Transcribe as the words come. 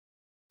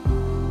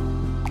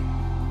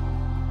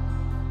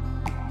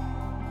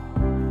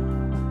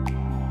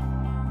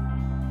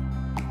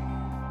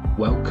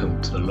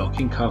Welcome to the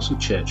Locking Castle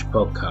Church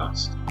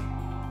podcast.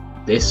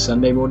 This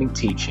Sunday morning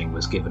teaching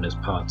was given as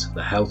part of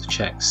the Health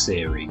Check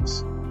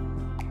series.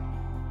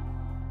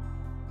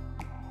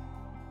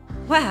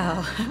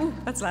 Well,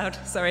 that's loud,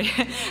 sorry.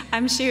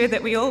 I'm sure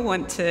that we all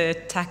want to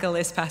tackle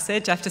this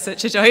passage after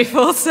such a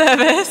joyful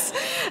service.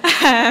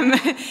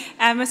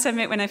 I must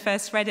admit, when I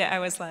first read it, I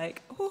was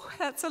like, oh,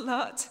 that's a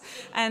lot.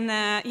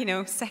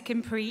 And,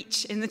 second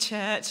preach in the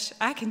church,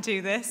 I can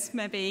do this,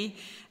 maybe.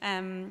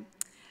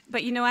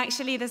 But,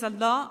 actually, there's a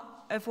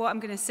lot of what I'm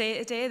going to say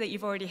today that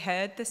you've already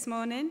heard this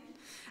morning.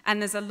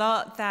 And there's a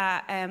lot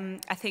that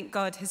I think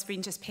God has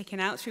been just picking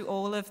out through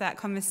all of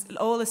that,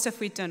 all the stuff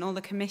we've done, all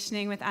the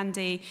commissioning with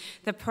Andy,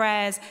 the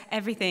prayers,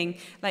 everything.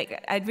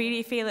 Like, I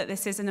really feel that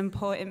this is an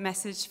important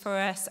message for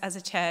us as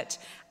a church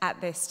at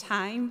this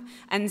time.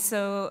 And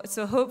so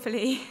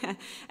hopefully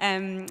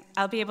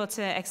I'll be able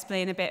to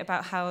explain a bit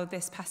about how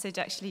this passage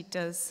actually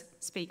does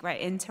speak right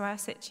into our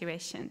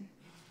situation.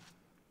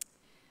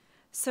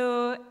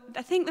 So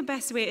I think the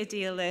best way to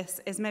deal with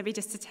this is maybe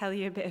just to tell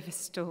you a bit of a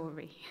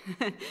story.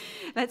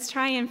 Let's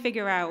try and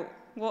figure out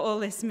what all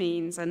this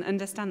means and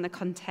understand the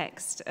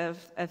context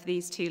of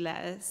these two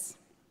letters.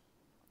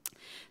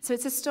 So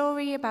it's a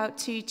story about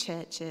two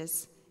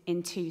churches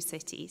in two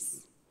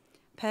cities,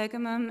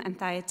 Pergamum and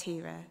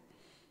Thyatira.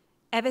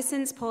 Ever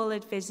since Paul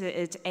had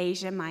visited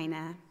Asia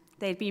Minor,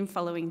 they'd been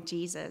following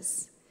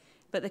Jesus,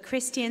 but the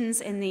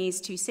Christians in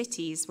these two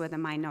cities were the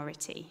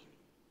minority.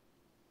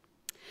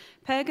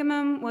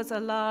 Pergamum was a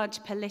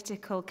large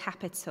political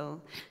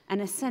capital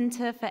and a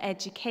center for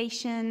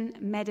education,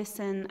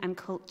 medicine, and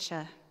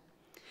culture.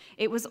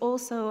 It was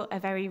also a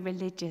very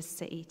religious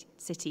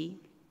city.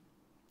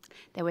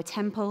 There were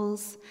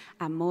temples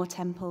and more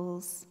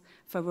temples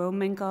for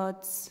Roman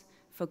gods,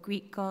 for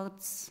Greek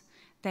gods.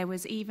 There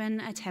was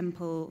even a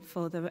temple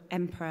for the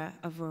emperor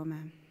of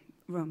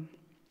Rome,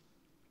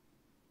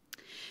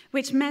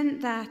 which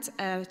meant that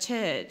a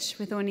church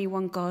with only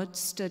one god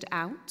stood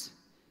out,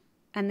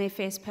 and they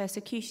faced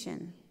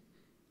persecution,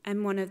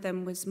 and one of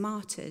them was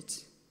martyred,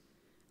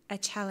 a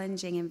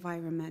challenging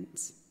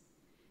environment.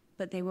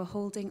 But they were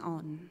holding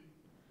on,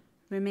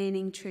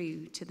 remaining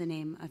true to the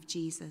name of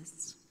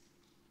Jesus.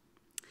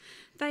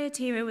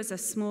 Thyatira was a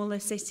smaller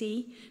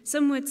city,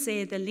 some would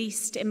say the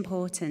least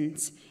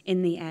important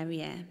in the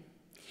area.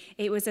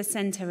 It was a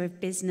centre of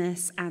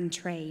business and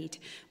trade,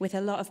 with a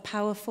lot of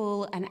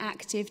powerful and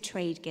active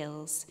trade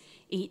guilds,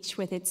 each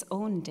with its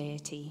own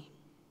deity.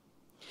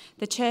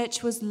 The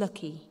church was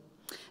lucky.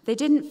 They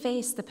didn't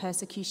face the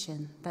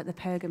persecution that the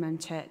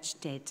Pergamum church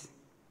did.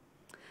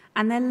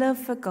 And their love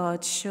for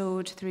God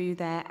showed through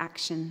their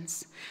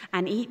actions,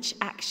 and each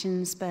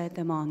action spurred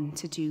them on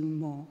to do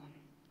more.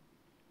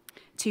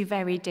 Two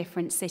very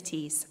different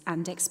cities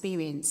and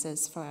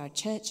experiences for our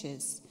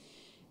churches,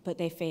 but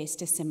they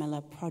faced a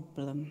similar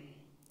problem.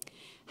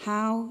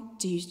 How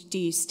do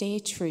you stay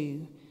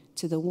true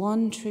to the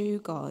one true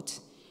God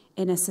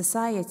in a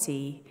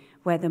society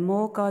where the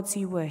more gods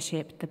you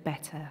worship, the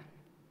better,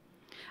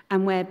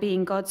 and where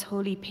being God's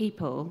holy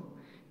people,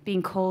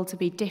 being called to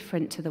be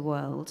different to the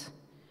world,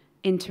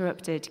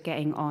 interrupted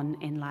getting on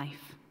in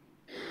life?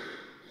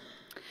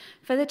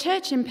 For the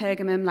church in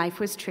Pergamum, life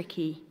was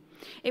tricky.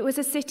 It was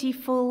a city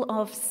full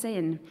of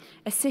sin,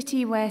 a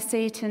city where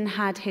Satan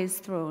had his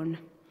throne,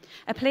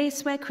 a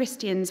place where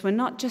Christians were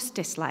not just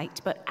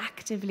disliked, but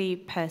actively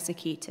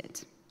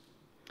persecuted.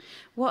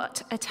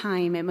 What a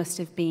time it must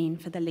have been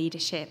for the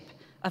leadership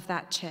of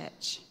that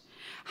church.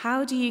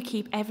 How do you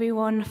keep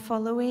everyone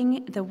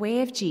following the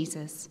way of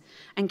Jesus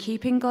and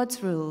keeping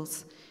God's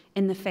rules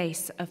in the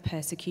face of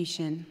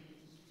persecution?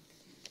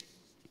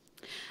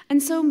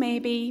 And so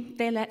maybe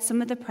they let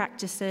some of the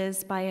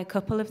practices by a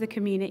couple of the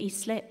community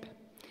slip.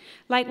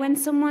 Like when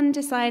someone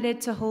decided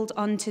to hold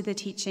on to the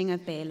teaching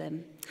of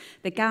Balaam,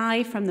 the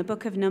guy from the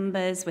book of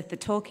Numbers with the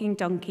talking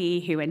donkey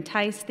who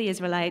enticed the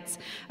Israelites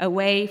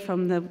away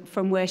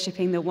from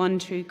worshipping the one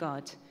true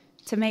God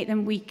to make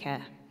them weaker,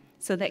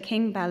 so that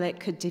King Balak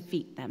could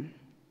defeat them.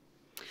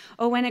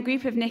 Or when a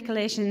group of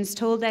Nicolaitans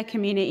told their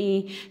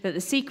community that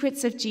the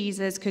secrets of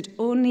Jesus could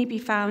only be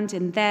found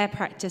in their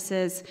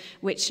practices,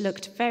 which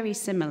looked very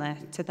similar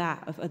to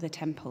that of other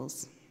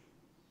temples.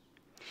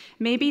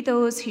 Maybe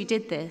those who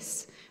did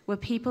this were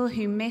people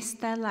who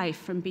missed their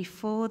life from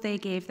before they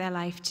gave their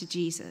life to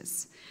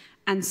Jesus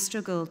and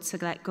struggled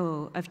to let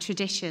go of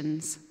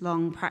traditions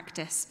long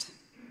practiced.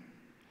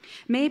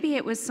 Maybe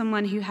it was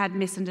someone who had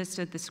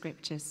misunderstood the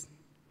scriptures.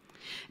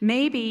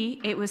 Maybe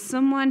it was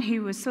someone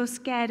who was so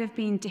scared of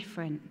being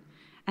different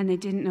and they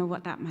didn't know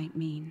what that might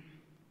mean.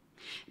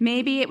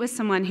 Maybe it was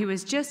someone who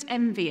was just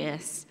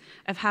envious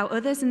of how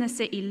others in the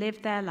city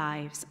lived their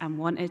lives and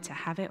wanted to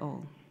have it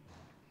all.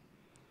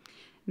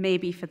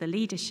 Maybe for the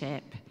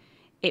leadership,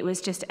 it was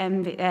just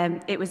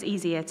it was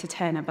easier to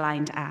turn a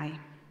blind eye.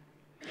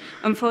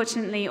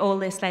 Unfortunately, all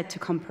this led to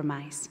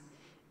compromise,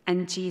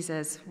 and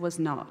Jesus was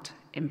not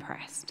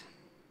impressed.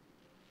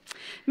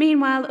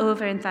 Meanwhile,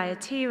 over in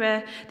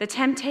Thyatira, the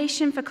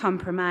temptation for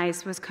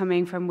compromise was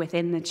coming from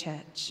within the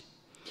church.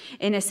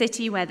 in a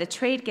city where the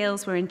trade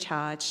guilds were in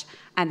charge,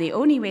 and the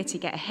only way to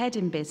get ahead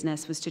in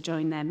business was to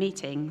join their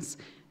meetings,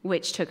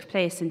 which took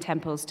place in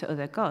temples to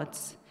other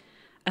gods.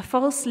 A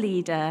false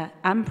leader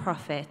and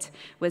prophet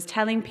was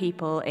telling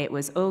people it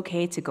was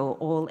okay to go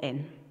all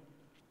in,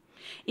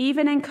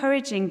 even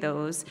encouraging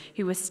those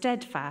who were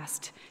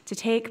steadfast to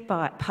take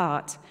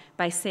part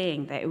by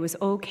saying that it was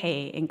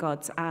okay in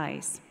God's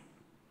eyes.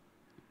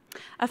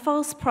 A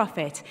false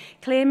prophet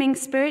claiming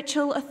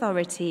spiritual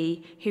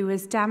authority who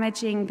was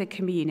damaging the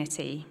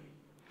community.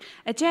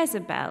 A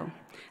Jezebel,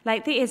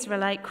 like the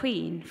Israelite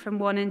queen from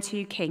 1 and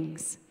 2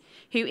 Kings,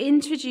 who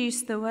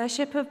introduced the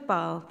worship of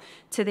Baal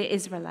to the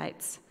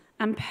Israelites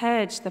and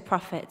purged the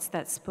prophets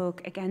that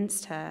spoke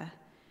against her,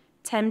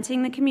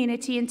 tempting the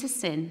community into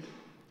sin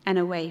and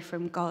away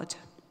from God.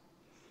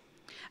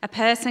 A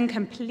person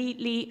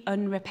completely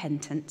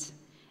unrepentant,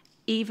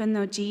 even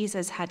though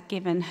Jesus had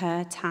given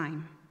her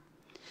time.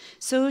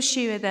 So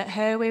sure that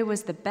her way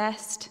was the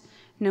best,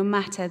 no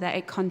matter that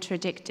it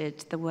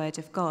contradicted the word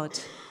of God.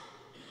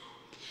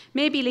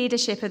 Maybe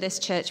leadership of this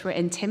church were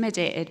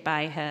intimidated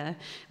by her,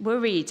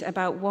 worried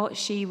about what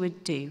she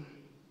would do.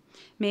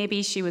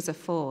 Maybe she was a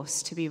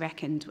force to be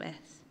reckoned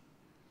with.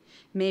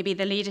 Maybe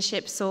the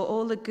leadership saw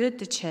all the good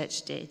the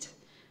church did,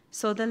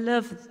 saw the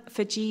love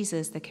for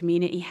Jesus the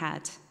community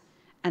had,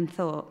 and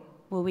thought,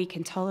 well, we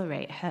can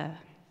tolerate her.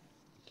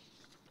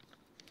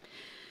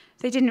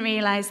 They didn't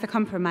realize the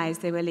compromise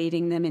they were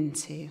leading them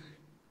into,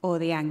 or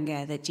the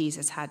anger that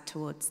Jesus had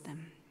towards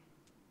them.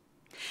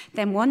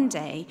 Then one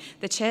day,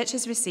 the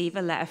churches received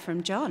a letter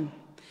from John.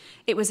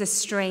 It was a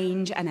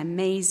strange and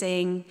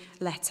amazing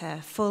letter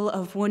full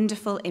of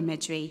wonderful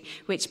imagery,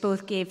 which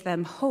both gave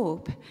them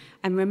hope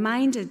and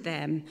reminded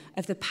them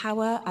of the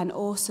power and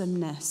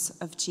awesomeness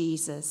of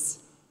Jesus.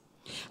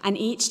 And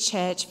each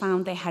church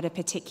found they had a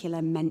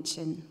particular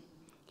mention.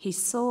 He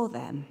saw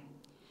them,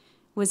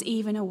 was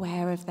even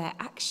aware of their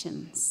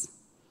actions.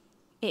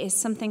 It is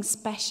something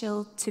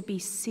special to be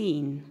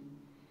seen,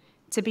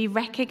 to be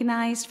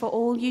recognized for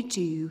all you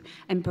do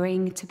and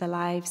bring to the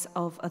lives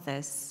of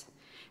others.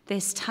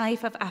 This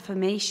type of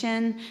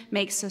affirmation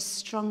makes us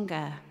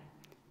stronger,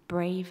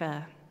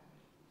 braver,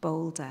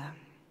 bolder.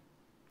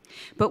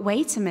 But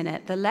wait a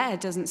minute, the letter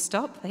doesn't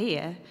stop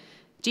here.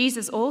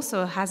 Jesus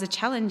also has a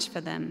challenge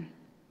for them.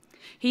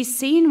 He's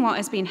seen what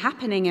has been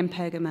happening in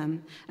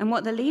Pergamum and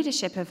what the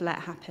leadership have let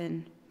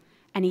happen.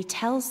 And he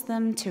tells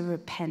them to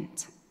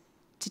repent,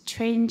 to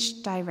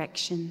change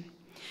direction,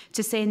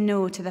 to say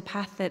no to the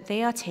path that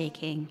they are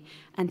taking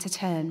and to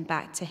turn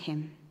back to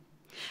him.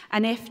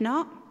 And if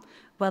not,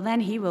 well,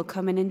 then he will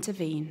come and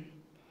intervene.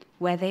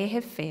 Where they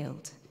have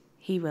failed,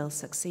 he will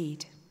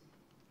succeed.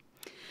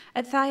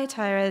 At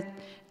Thyatira,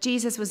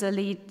 Jesus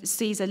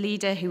sees a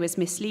leader who was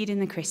misleading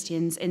the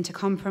Christians into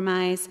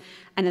compromise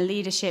and a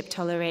leadership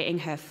tolerating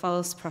her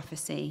false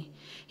prophecy.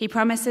 He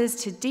promises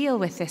to deal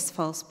with this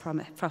false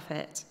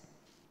prophet.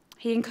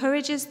 He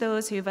encourages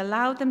those who have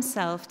allowed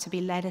themselves to be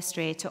led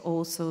astray to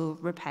also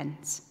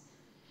repent.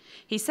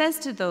 He says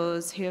to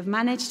those who have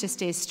managed to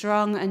stay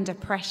strong under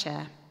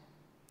pressure,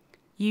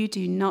 you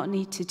do not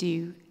need to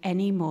do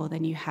any more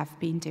than you have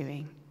been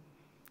doing.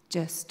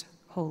 Just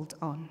hold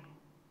on.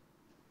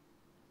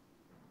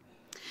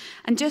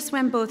 And just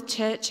when both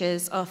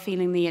churches are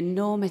feeling the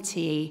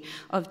enormity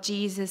of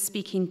Jesus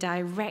speaking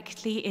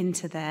directly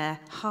into their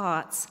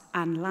hearts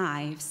and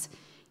lives,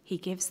 he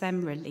gives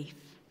them relief.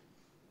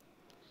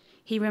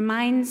 He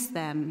reminds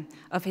them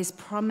of his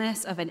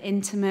promise of an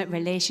intimate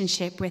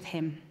relationship with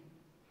him.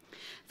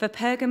 For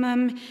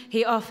Pergamum,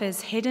 he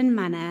offers hidden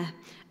manna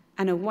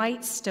and a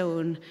white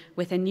stone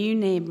with a new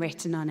name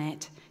written on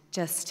it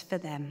just for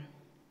them.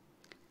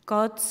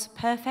 God's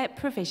perfect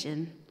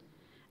provision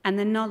and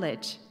the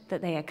knowledge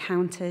that they are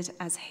counted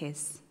as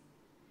his.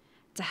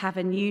 To have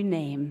a new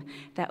name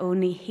that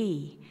only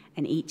he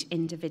and each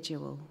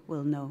individual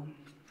will know.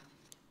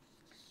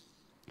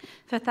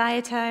 For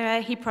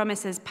Thyatira, he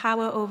promises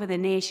power over the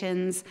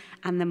nations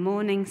and the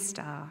morning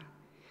star,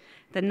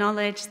 the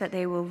knowledge that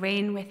they will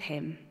reign with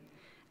him,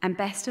 and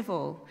best of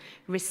all,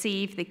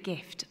 receive the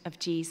gift of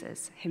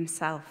Jesus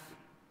himself.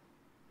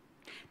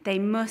 They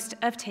must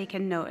have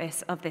taken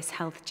notice of this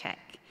health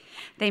check.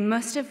 They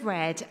must have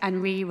read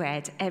and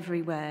reread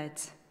every word.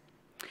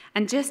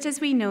 And just as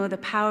we know the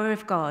power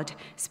of God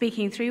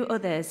speaking through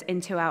others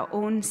into our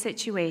own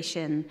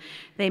situation,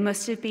 they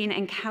must have been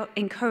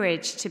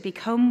encouraged to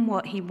become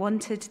what he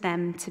wanted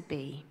them to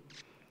be,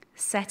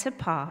 set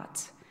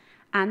apart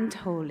and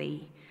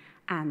holy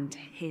and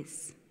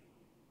his.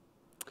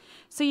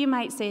 So you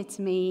might say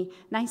to me,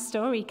 nice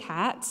story,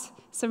 Kat,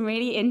 some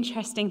really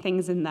interesting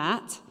things in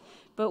that,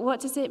 but what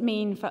does it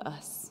mean for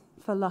us,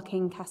 for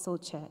Locking Castle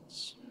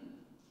Church?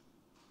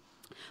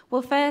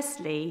 Well,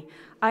 firstly,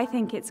 I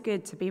think it's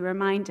good to be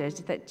reminded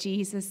that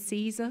Jesus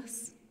sees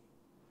us.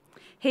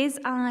 His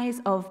eyes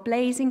of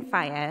blazing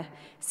fire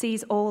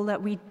sees all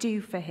that we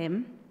do for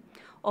him,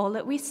 all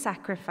that we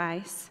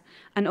sacrifice,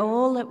 and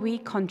all that we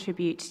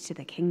contribute to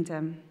the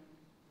kingdom.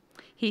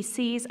 He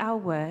sees our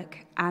work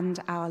and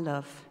our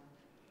love.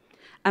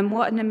 And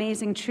what an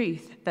amazing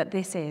truth that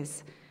this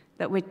is,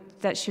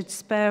 that should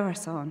spur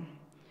us on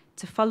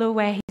to follow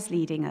where he's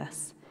leading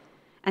us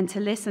and to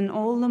listen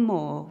all the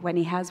more when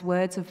he has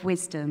words of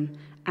wisdom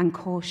and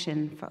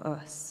caution for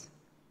us.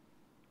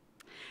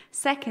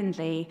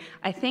 Secondly,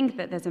 I think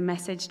that there's a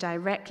message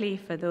directly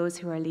for those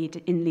who are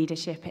in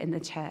leadership in the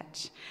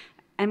church.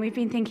 And we've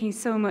been thinking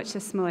so much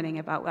this morning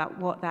about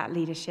what that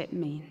leadership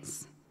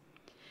means.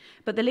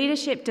 But the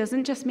leadership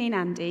doesn't just mean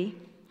Andy.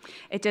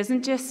 It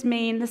doesn't just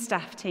mean the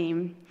staff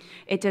team.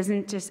 It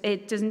doesn't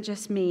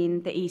just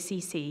mean the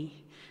ECC.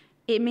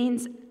 It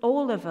means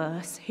all of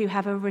us who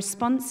have a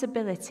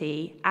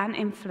responsibility and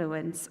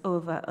influence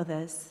over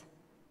others.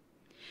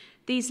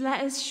 These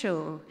letters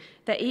show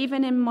that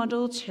even in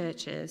model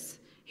churches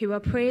who are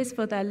praised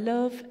for their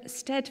love,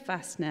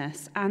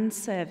 steadfastness, and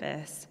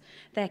service,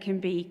 there can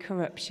be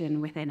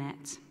corruption within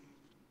it.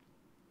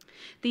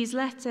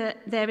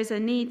 There is a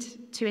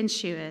need to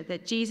ensure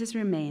that Jesus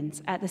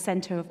remains at the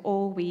center of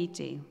all we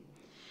do,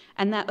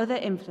 and that other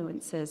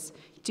influences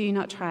do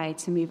not try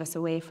to move us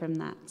away from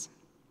that.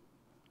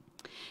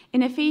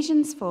 In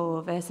Ephesians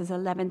 4, verses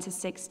 11 to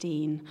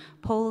 16,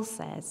 Paul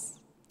says,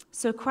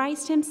 "So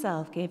Christ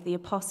himself gave the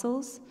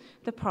apostles,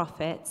 the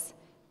prophets,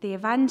 the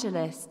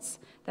evangelists,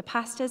 the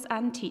pastors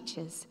and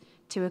teachers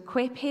to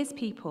equip his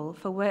people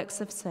for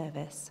works of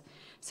service,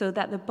 so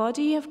that the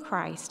body of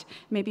Christ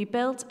may be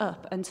built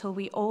up until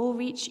we all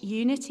reach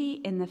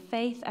unity in the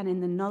faith and in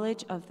the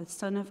knowledge of the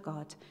Son of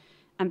God,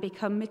 and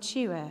become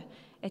mature,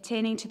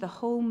 attaining to the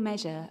whole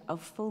measure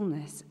of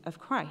fullness of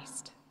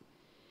Christ.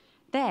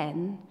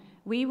 Then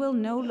we will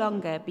no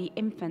longer be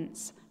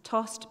infants,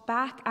 tossed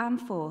back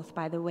and forth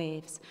by the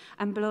waves,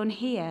 and blown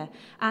here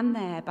and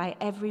there by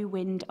every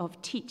wind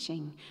of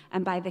teaching,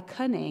 and by the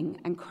cunning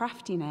and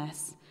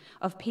craftiness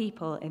of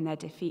people in their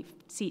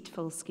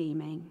deceitful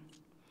scheming.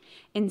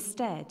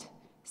 Instead,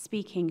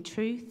 speaking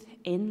truth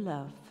in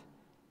love,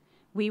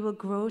 we will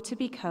grow to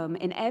become,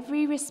 in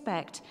every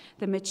respect,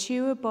 the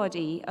mature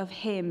body of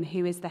him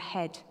who is the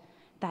head,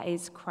 that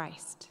is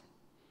Christ.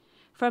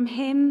 From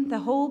him, the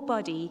whole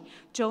body,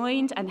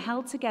 joined and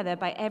held together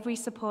by every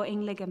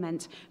supporting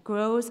ligament,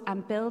 grows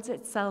and builds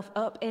itself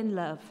up in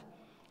love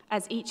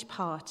as each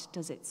part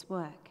does its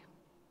work.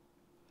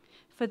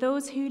 For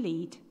those who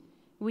lead,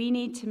 we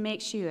need to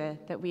make sure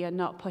that we are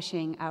not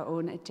pushing our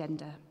own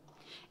agenda.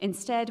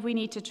 Instead, we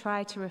need to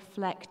try to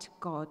reflect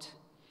God,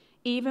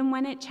 even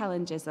when it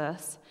challenges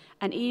us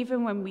and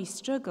even when we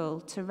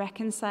struggle to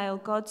reconcile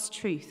God's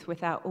truth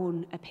with our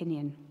own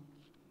opinion.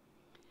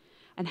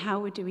 And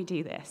how do we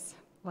do this?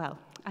 Well,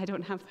 I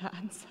don't have that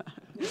answer.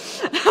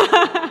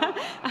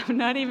 I'm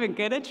not even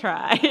going to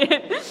try.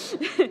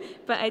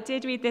 But I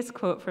did read this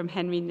quote from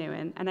Henry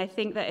Nouwen, and I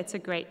think that it's a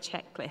great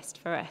checklist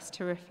for us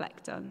to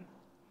reflect on.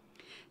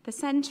 The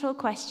central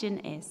question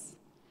is,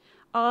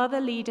 are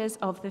the leaders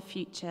of the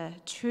future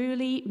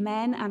truly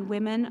men and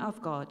women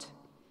of God,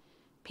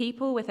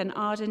 people with an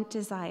ardent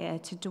desire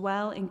to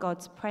dwell in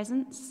God's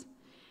presence,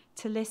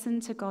 to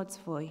listen to God's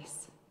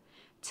voice,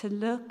 to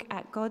look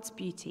at God's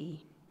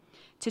beauty,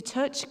 to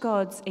touch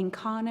God's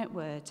incarnate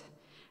word,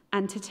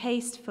 and to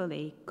taste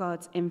fully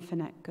God's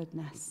infinite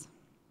goodness?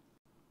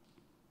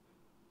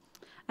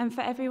 And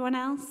for everyone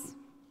else?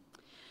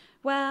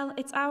 Well,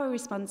 it's our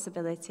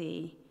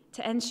responsibility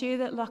to ensure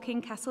that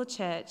Locking Castle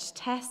Church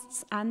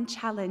tests and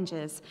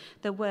challenges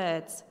the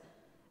words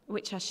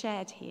which are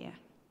shared here,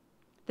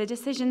 the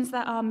decisions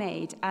that are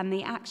made, and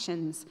the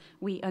actions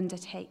we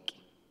undertake.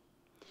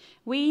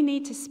 We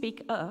need to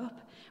speak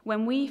up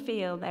when we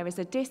feel there is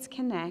a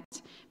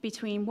disconnect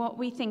between what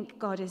we think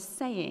God is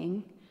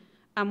saying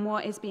and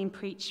what is being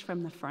preached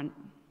from the front.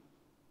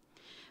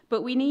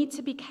 But we need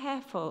to be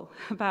careful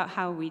about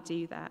how we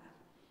do that.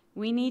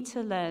 We need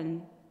to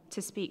learn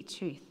to speak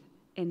truth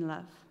in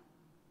love.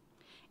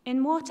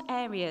 In what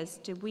areas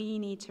do we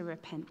need to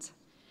repent?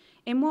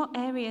 In what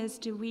areas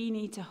do we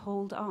need to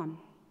hold on?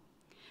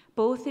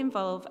 Both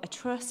involve a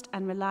trust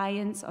and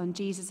reliance on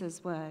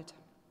Jesus' word.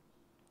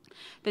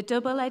 The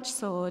double-edged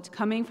sword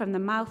coming from the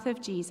mouth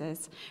of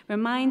Jesus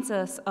reminds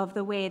us of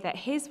the way that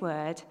his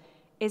word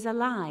is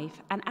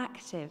alive and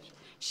active,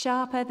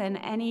 sharper than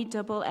any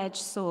double-edged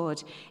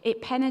sword.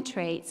 It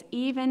penetrates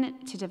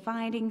even to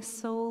dividing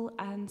soul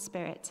and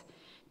spirit,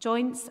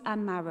 joints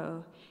and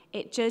marrow.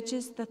 It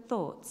judges the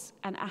thoughts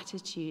and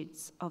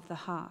attitudes of the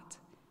heart,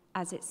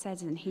 as it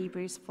says in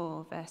Hebrews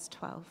 4, verse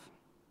 12.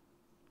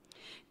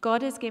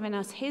 God has given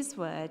us his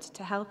word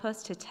to help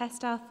us to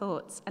test our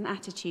thoughts and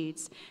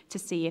attitudes to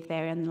see if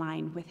they're in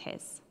line with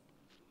his.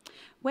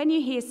 When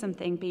you hear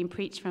something being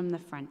preached from the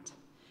front,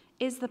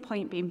 is the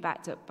point being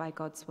backed up by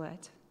God's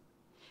word?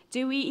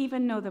 Do we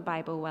even know the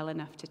Bible well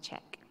enough to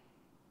check?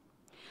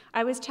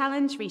 I was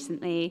challenged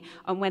recently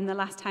on when the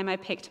last time I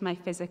picked my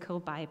physical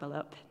Bible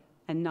up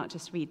and not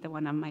just read the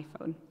one on my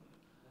phone.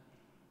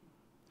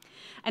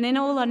 And in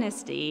all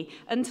honesty,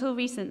 until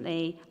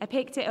recently, I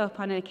picked it up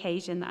on an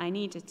occasion that I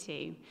needed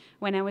to,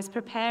 when I was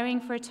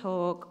preparing for a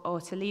talk or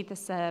to lead the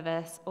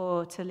service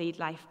or to lead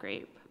life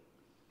group.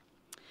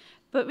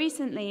 But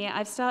recently,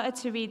 I've started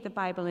to read the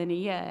Bible in a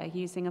year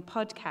using a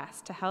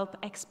podcast to help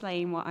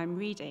explain what I'm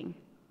reading.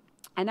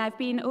 And I've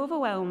been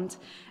overwhelmed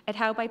at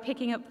how by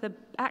picking up the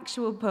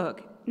actual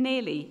book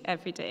nearly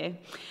every day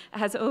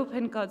has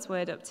opened God's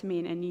word up to me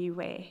in a new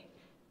way.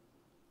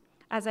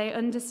 As I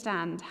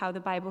understand how the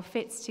Bible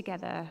fits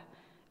together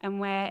and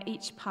where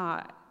each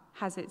part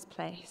has its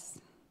place.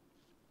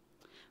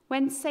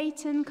 When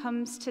Satan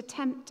comes to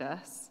tempt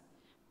us,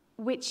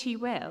 which he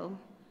will,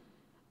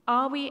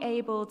 are we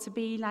able to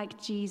be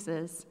like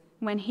Jesus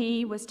when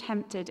he was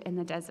tempted in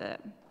the desert?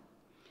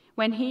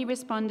 When he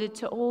responded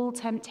to all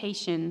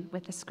temptation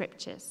with the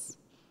scriptures?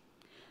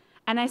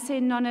 And I say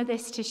none of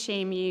this to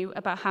shame you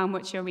about how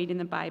much you're reading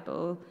the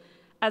Bible.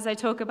 As I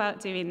talk about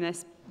doing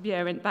this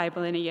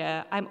Bible in a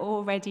year, I'm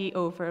already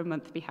over a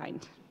month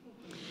behind.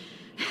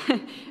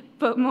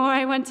 But more,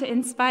 I want to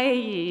inspire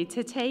you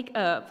to take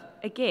up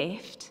a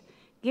gift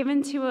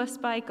given to us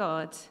by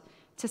God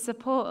to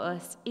support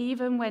us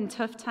even when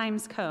tough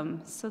times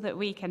come so that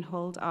we can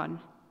hold on,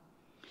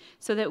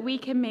 so that we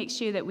can make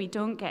sure that we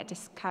don't get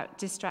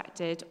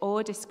distracted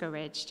or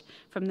discouraged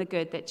from the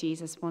good that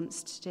Jesus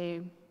wants to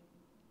do.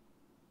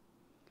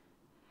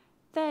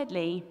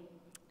 Thirdly,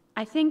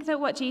 I think that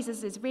what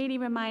Jesus is really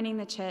reminding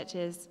the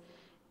churches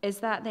is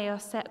that they are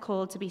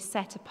called to be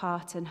set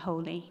apart and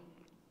holy.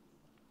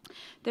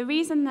 The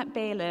reason that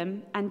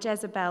Balaam and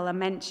Jezebel are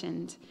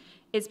mentioned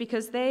is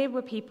because they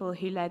were people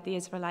who led the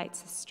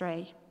Israelites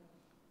astray.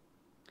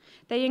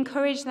 They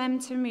encouraged them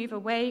to move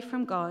away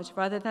from God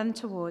rather than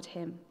toward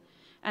him,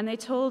 and they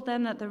told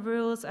them that the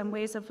rules and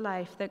ways of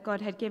life that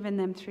God had given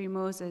them through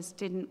Moses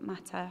didn't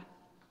matter.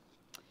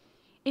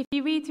 If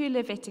you read through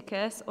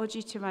Leviticus or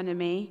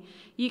Deuteronomy,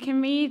 you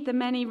can read the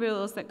many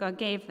rules that God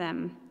gave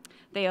them.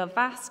 They are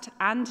vast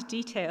and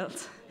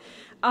detailed,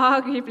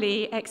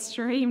 arguably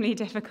extremely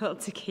difficult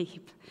to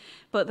keep.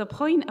 But the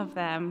point of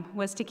them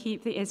was to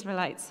keep the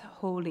Israelites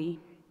holy.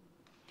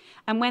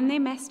 And when they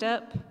messed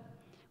up,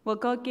 well,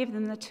 God gave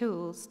them the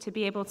tools to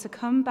be able to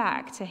come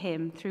back to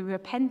him through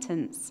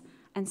repentance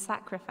and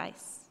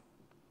sacrifice.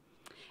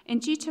 In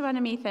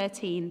Deuteronomy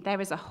 13, there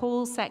is a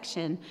whole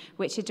section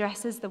which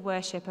addresses the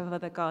worship of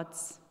other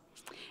gods.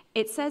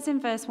 It says in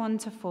verse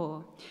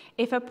 1-4,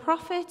 "If a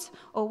prophet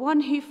or one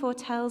who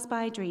foretells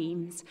by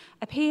dreams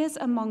appears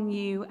among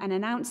you and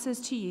announces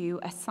to you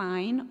a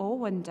sign or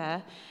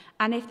wonder,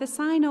 and if the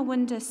sign or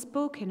wonder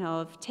spoken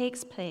of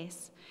takes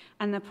place,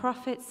 and the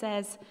prophet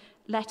says,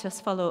 'Let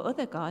us follow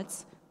other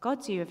gods,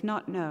 gods you have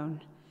not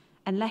known,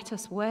 and let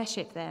us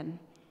worship them,'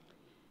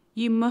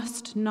 you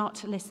must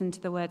not listen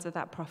to the words of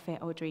that prophet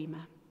or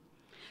dreamer.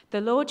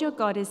 The Lord your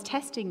God is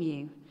testing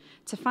you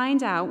to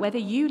find out whether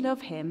you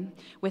love him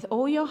with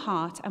all your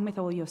heart and with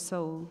all your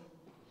soul.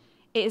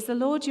 It is the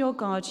Lord your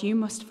God you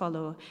must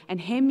follow,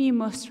 and him you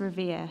must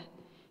revere.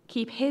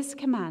 Keep his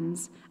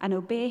commands and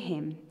obey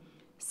him,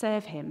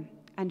 serve him,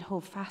 and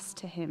hold fast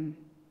to him."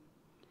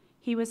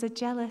 He was a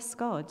jealous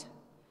God.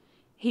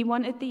 He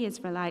wanted the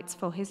Israelites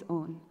for his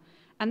own,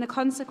 and the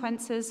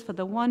consequences for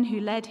the one who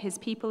led his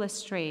people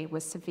astray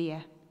was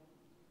severe.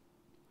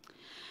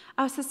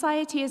 Our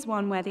society is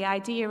one where the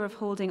idea of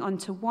holding on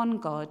to one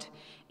God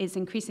is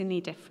increasingly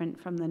different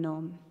from the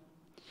norm.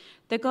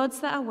 The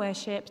gods that are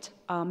worshipped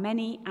are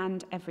many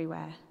and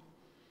everywhere.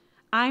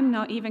 I'm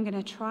not even going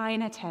to try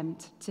and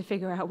attempt to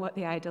figure out what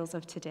the idols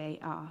of today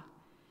are.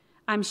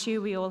 I'm sure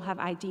we all have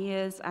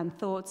ideas and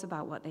thoughts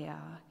about what they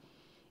are.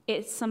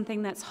 It's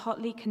something that's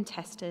hotly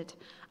contested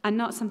and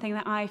not something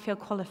that I feel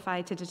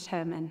qualified to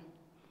determine.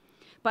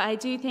 But I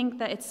do think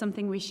that it's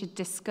something we should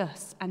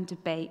discuss and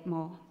debate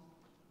more.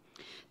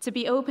 To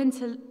be open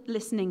to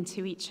listening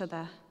to each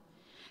other,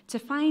 to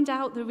find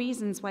out the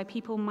reasons why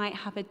people might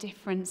have a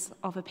difference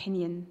of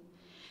opinion,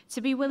 to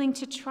be willing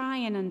to try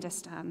and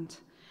understand,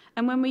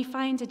 and when we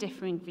find a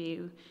differing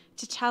view,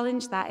 to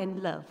challenge that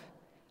in love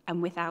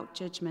and without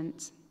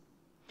judgment.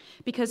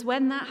 Because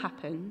when that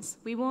happens,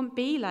 we won't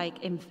be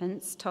like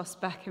infants tossed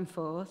back and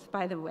forth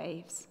by the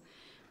waves,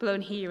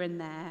 blown here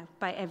and there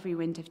by every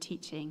wind of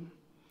teaching.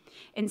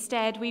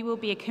 Instead, we will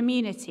be a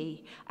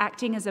community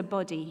acting as a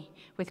body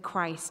with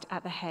Christ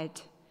at the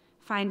head,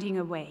 finding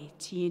a way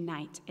to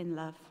unite in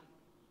love.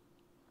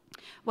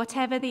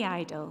 Whatever the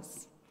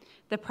idols,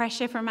 the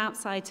pressure from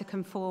outside to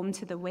conform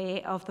to the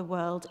way of the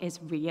world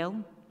is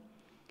real.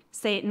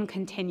 Satan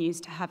continues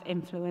to have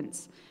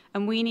influence,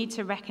 and we need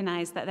to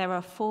recognize that there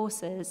are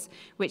forces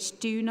which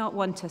do not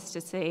want us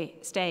to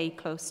stay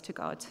close to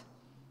God.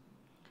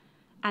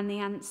 And the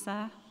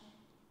answer?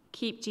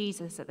 Keep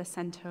Jesus at the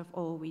center of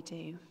all we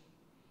do.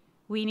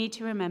 We need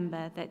to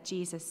remember that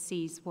Jesus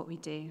sees what we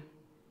do.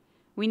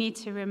 We need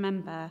to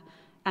remember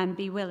and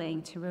be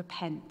willing to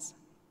repent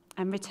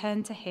and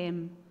return to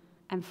him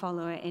and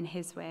follow it in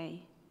his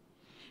way.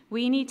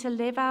 We need to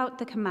live out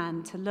the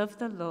command to love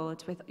the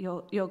Lord with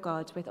your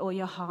God with all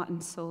your heart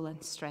and soul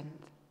and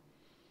strength.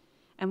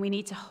 And we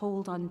need to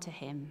hold on to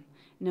him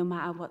no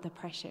matter what the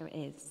pressure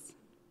is.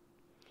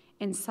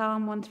 In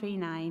Psalm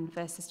 139,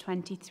 verses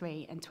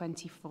 23 and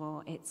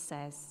 24, it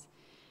says,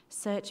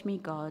 "Search me,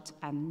 God,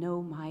 and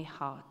know my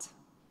heart.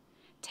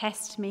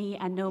 Test me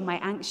and know my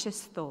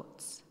anxious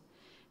thoughts.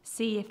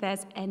 See if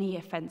there's any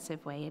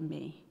offensive way in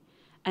me,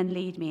 and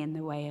lead me in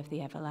the way of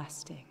the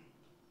everlasting.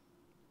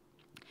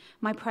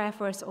 My prayer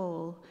for us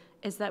all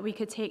is that we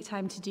could take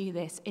time to do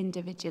this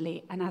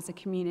individually and as a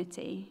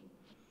community,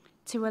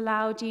 to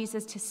allow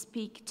Jesus to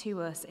speak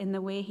to us in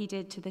the way he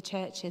did to the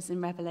churches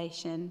in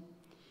Revelation,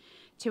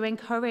 to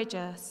encourage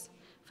us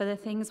for the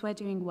things we're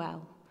doing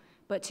well,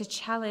 but to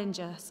challenge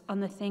us on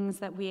the things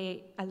that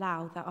we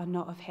allow that are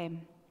not of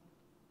him.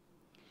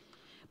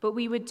 But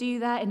we would do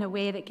that in a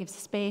way that gives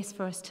space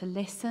for us to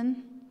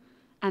listen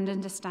and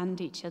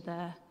understand each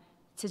other,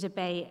 to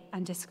debate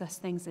and discuss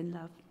things in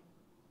love,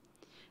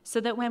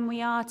 so that when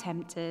we are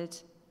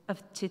tempted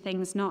to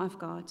things not of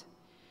God,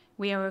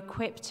 we are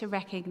equipped to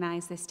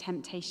recognize this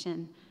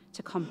temptation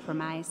to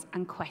compromise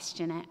and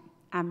question it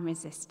and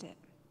resist it,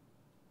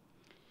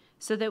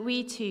 so that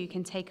we too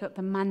can take up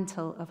the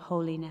mantle of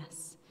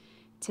holiness,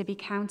 to be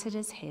counted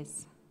as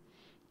his,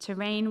 to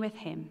reign with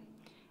him,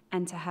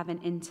 and to have an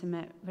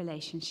intimate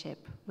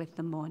relationship with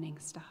the morning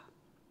star.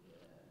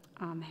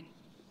 Amen.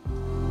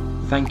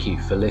 Thank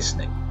you for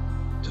listening.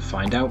 To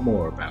find out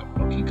more about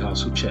Locking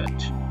Castle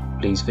Church,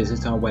 please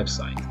visit our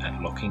website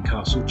at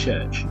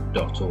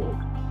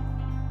lockingcastlechurch.org.